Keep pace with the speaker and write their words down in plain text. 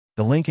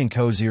The Lynk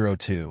Co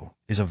 02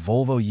 is a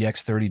Volvo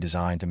EX30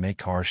 designed to make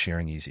car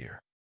sharing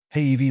easier.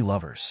 Hey EV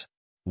lovers!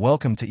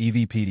 Welcome to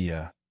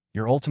EVpedia,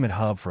 your ultimate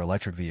hub for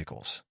electric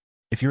vehicles.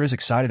 If you're as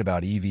excited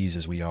about EVs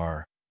as we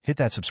are, hit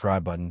that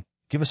subscribe button,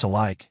 give us a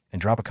like,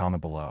 and drop a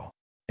comment below.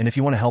 And if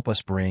you want to help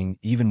us bring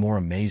even more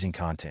amazing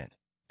content,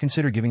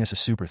 consider giving us a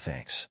super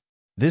thanks.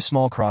 This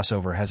small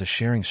crossover has a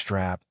sharing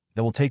strap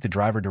that will take the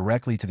driver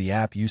directly to the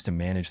app used to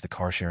manage the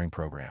car sharing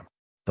program.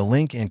 The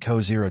Lynk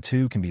Co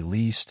 02 can be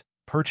leased,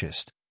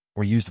 purchased,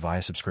 or used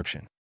via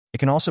subscription. It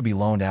can also be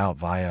loaned out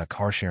via a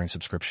car-sharing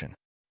subscription.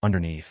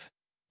 Underneath,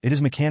 it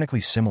is mechanically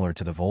similar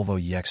to the Volvo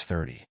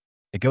EX30.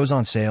 It goes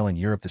on sale in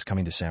Europe this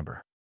coming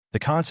December. The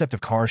concept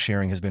of car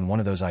sharing has been one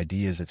of those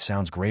ideas that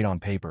sounds great on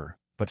paper,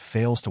 but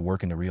fails to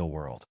work in the real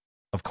world.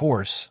 Of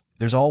course,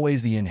 there's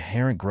always the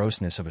inherent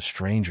grossness of a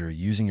stranger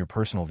using your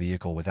personal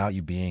vehicle without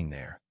you being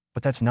there,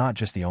 but that's not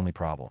just the only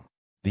problem.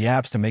 The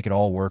apps to make it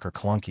all work are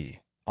clunky,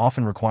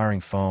 often requiring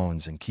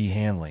phones and key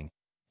handling,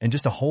 and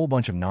just a whole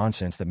bunch of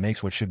nonsense that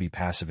makes what should be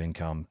passive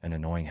income an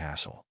annoying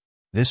hassle.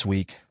 This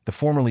week, the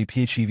formerly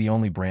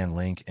PHEV-only brand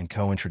Lynk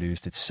Co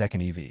introduced its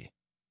second EV,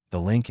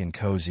 the Lynk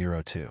Co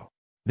 02.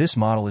 This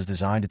model is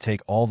designed to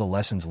take all the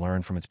lessons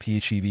learned from its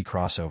PHEV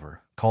crossover,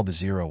 called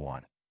the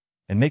 01,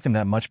 and make them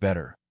that much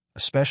better,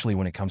 especially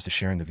when it comes to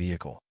sharing the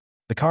vehicle.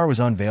 The car was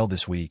unveiled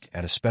this week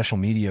at a special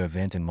media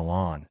event in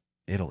Milan,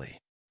 Italy.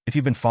 If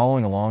you've been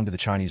following along to the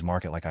Chinese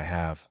market like I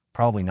have,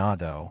 probably not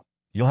though,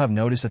 you'll have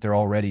noticed that there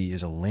already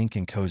is a Lynk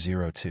Co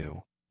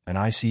 02, an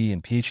ICE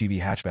and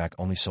PHEV hatchback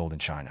only sold in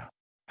China.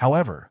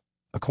 However,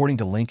 according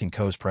to Lynk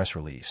Co's press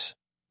release,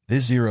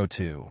 this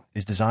 02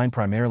 is designed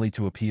primarily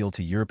to appeal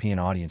to European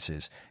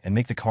audiences and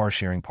make the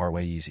car-sharing part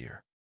way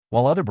easier.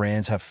 While other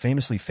brands have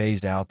famously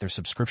phased out their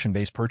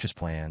subscription-based purchase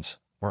plans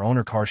or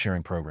owner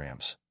car-sharing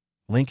programs,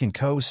 Lynk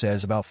Co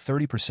says about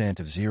 30%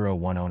 of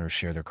 01 owners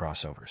share their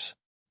crossovers.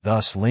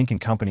 Thus, Lynk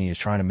 & Company is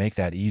trying to make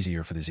that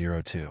easier for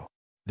the 02.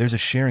 There's a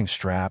sharing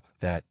strap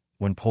that,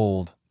 when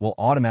pulled, will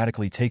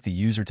automatically take the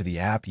user to the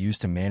app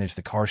used to manage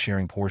the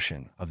car-sharing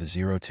portion of the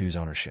 02's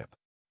ownership.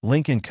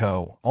 Lynk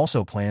Co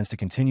also plans to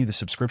continue the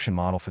subscription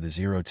model for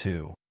the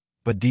 02,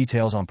 but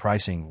details on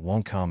pricing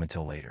won't come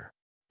until later.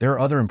 There are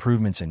other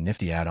improvements and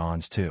nifty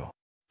add-ons too.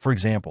 For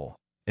example,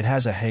 it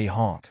has a Hey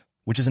Honk,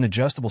 which is an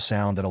adjustable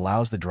sound that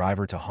allows the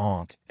driver to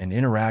honk and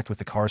interact with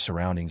the car's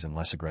surroundings in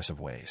less aggressive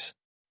ways.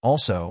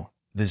 Also,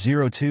 the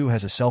 02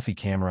 has a selfie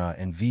camera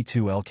and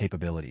V2L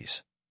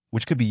capabilities,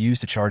 which could be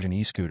used to charge an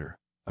e-scooter,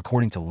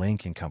 according to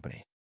Lynk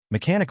Company.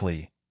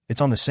 Mechanically, it's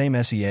on the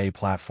same SEA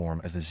platform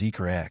as the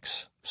Zeekr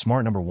X,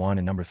 Smart No. 1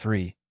 and No.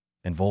 3,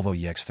 and Volvo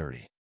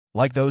EX30.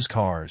 Like those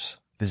cars,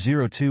 the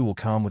 02 will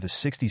come with a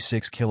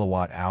 66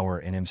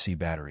 kilowatt-hour NMC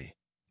battery,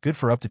 good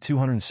for up to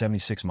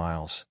 276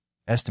 miles,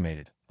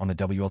 estimated, on the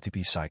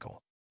WLTP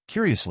cycle.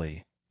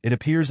 Curiously, it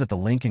appears that the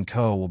Lynk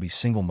Co will be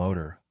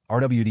single-motor,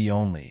 RWD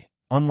only,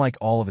 unlike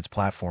all of its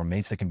platform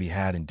mates that can be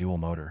had in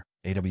dual-motor,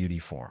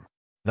 AWD form.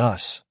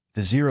 Thus,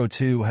 the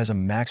 02 has a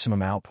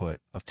maximum output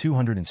of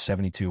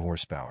 272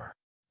 horsepower.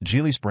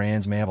 Geely's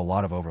brands may have a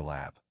lot of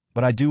overlap,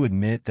 but I do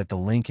admit that the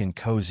Lynk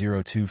Co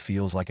 02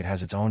 feels like it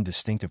has its own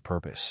distinctive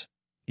purpose,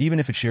 even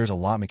if it shares a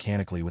lot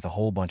mechanically with a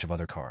whole bunch of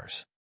other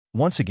cars.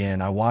 Once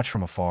again, I watch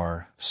from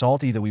afar,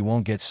 salty that we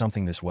won't get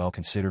something this well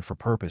considered for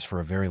purpose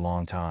for a very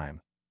long time,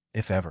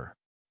 if ever.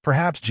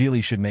 Perhaps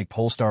Geely should make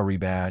Polestar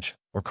rebadge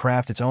or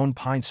craft its own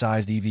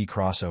pint-sized EV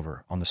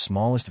crossover on the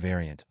smallest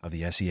variant of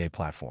the SEA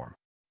platform.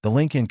 The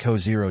Lynk Co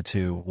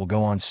 02 will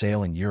go on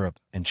sale in Europe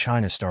and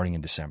China starting in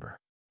December.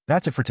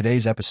 That's it for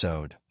today's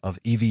episode of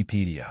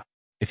EVpedia.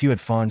 If you had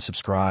fun,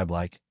 subscribe,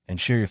 like,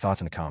 and share your thoughts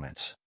in the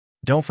comments.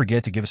 Don't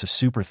forget to give us a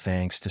super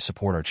thanks to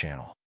support our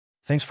channel.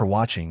 Thanks for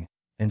watching,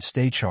 and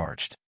stay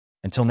charged.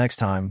 Until next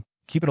time,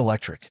 keep it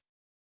electric.